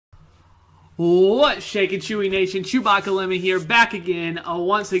What's shaking, Chewy Nation? Chewbacca Lemon here, back again,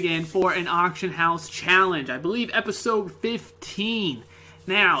 once again, for an auction house challenge. I believe episode 15.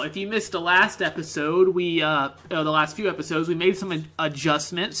 Now, if you missed the last episode, the last few episodes, we made some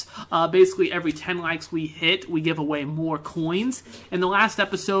adjustments. Basically, every 10 likes we hit, we give away more coins. In the last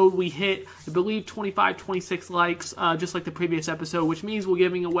episode, we hit, I believe, 25, 26 likes, just like the previous episode, which means we're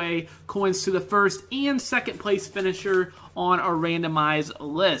giving away coins to the first and second place finisher on our randomized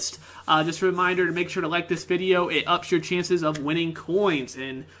list. Just a reminder to make sure to like this video. It ups your chances of winning coins,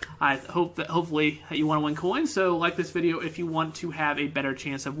 and I hope that hopefully you want to win coins, so like this video if you want to have a better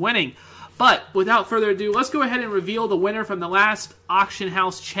chance of winning. But without further ado, let's go ahead and reveal the winner from the last auction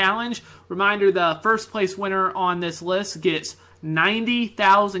house challenge. Reminder, the first place winner on this list gets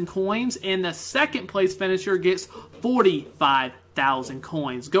 90,000 coins, and the second place finisher gets 45,000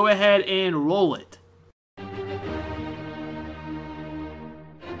 coins. Go ahead and roll it.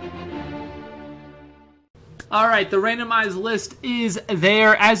 Alright, the randomized list is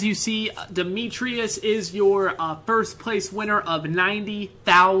there. As you see, Demetrius is your first place winner of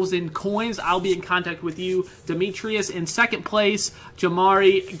 90,000 coins. I'll be in contact with you. Demetrius in second place,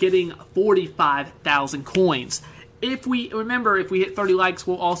 Jamari getting 45,000 coins. If we hit 30 likes,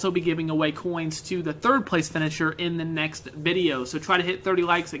 we'll also be giving away coins to the third place finisher in the next video. So try to hit 30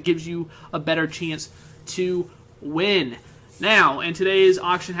 likes. It gives you a better chance to win. Now, in today's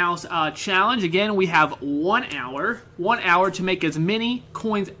auction house challenge, again, we have 1 hour to make as many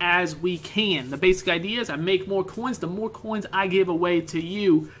coins as we can. The basic idea is I make more coins, the more coins I give away to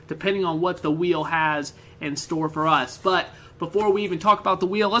you, depending on what the wheel has in store for us. But before we even talk about the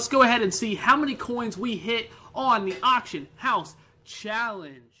wheel, let's go ahead and see how many coins we hit on the auction house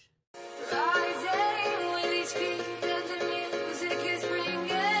challenge.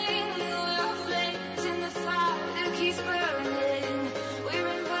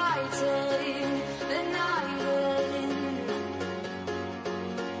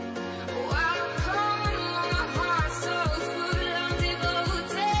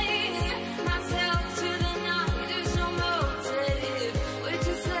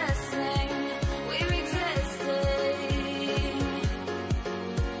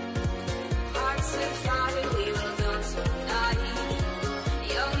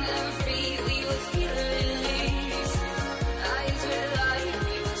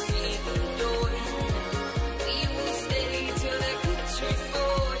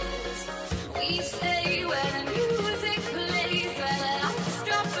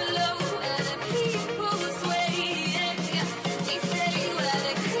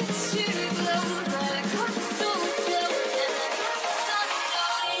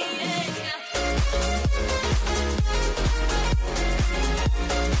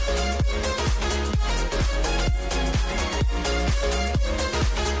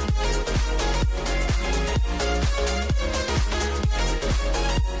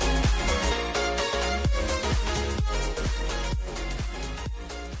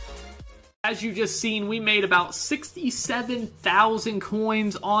 As you just seen, we made about 67,000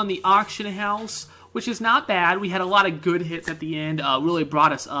 coins on the auction house, which is not bad. We had a lot of good hits at the end, really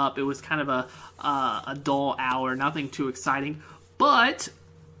brought us up. It was kind of a dull hour, nothing too exciting. But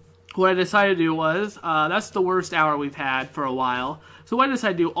what I decided to do was, that's the worst hour we've had for a while. So what I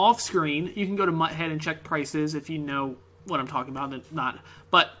decided to do, off screen, you can go to MUT and check prices if you know what I'm talking about. Not,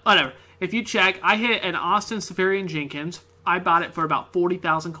 but whatever. If you check, I hit an Austin Safarian-Jenkins. I bought it for about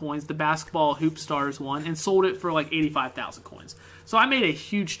 40,000 coins, the basketball Hoop Stars one, and sold it for like 85,000 coins. So I made a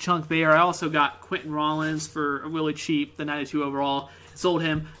huge chunk there. I also got Quentin Rollins for really cheap, the 92 overall, sold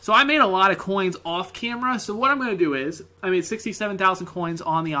him. So I made a lot of coins off camera. So what I'm going to do is, I made 67,000 coins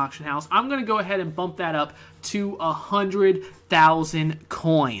on the auction house. I'm going to go ahead and bump that up to 100,000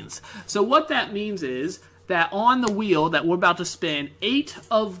 coins. So what that means is that on the wheel that we're about to spin, 8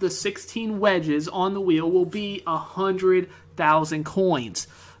 of the 16 wedges on the wheel will be 100,000 coins.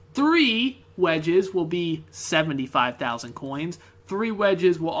 3 wedges will be 75,000 coins. 3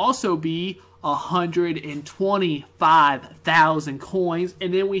 wedges will also be 125,000 coins.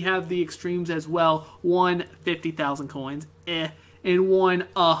 And then we have the extremes as well, 50,000 coins, and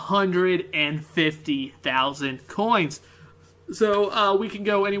 150,000 coins. So we can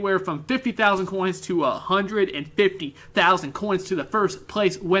go anywhere from 50,000 coins to 150,000 coins to the first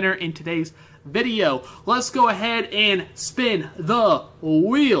place winner in today's video. Let's go ahead and spin the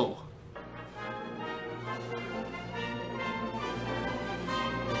wheel.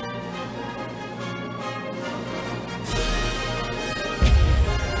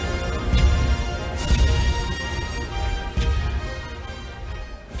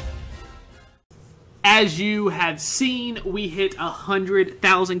 as you have seen, we hit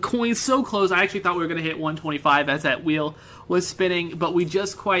 100,000 coins. So close. I actually thought we were going to hit 125 as that wheel was spinning, but we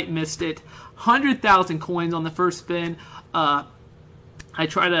just quite missed it. 100,000 coins on the first spin. I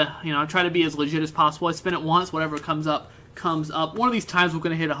try to be as legit as possible. I spin it once, whatever comes up, comes up. One of these times we're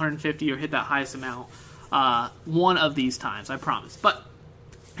going to hit 150 or hit that highest amount. One of these times, I promise. But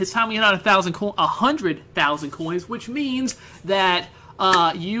it's time we hit out 100,000 coins, which means that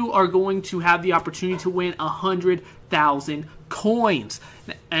you are going to have the opportunity to win 100,000 coins.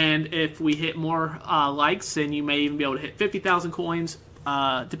 And if we hit more likes, then you may even be able to hit 50,000 coins,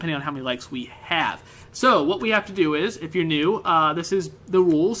 depending on how many likes we have. So what we have to do is, if you're new, this is the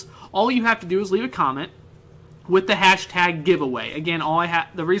rules. All you have to do is leave a comment with the hashtag giveaway. Again,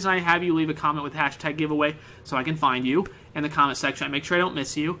 the reason I have you leave a comment with hashtag giveaway so I can find you in the comment section. I make sure I don't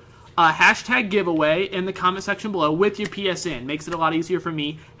miss you. Hashtag giveaway in the comment section below with your PSN. Makes it a lot easier for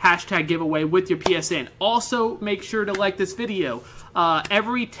me. Hashtag giveaway with your PSN. Also, make sure to like this video.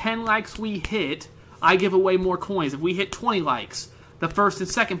 Every 10 likes we hit, I give away more coins. If we hit 20 likes, the first and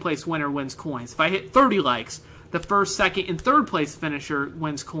second place winner wins coins. If I hit 30 likes, the first, second, and third place finisher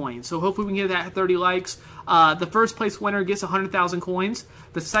wins coins. So hopefully we can get that 30 likes. The first place winner gets 100,000 coins.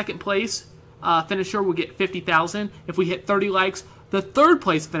 The second place finisher will get 50,000. If we hit 30 likes, the third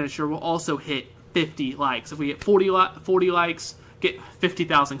place finisher will also hit 50 likes. If we hit 40 likes, get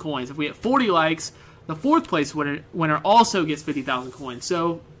 50,000 coins. If we hit 40 likes, the fourth place winner also gets 50,000 coins.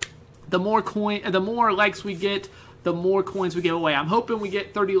 So the more likes we get, the more coins we give away. I'm hoping we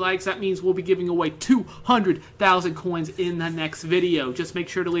get 30 likes. That means we'll be giving away 200,000 coins in the next video. Just make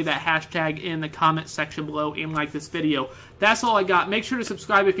sure to leave that hashtag in the comment section below and like this video. That's all I got. Make sure to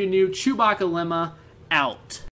subscribe if you're new. Chewbacca Lemma out.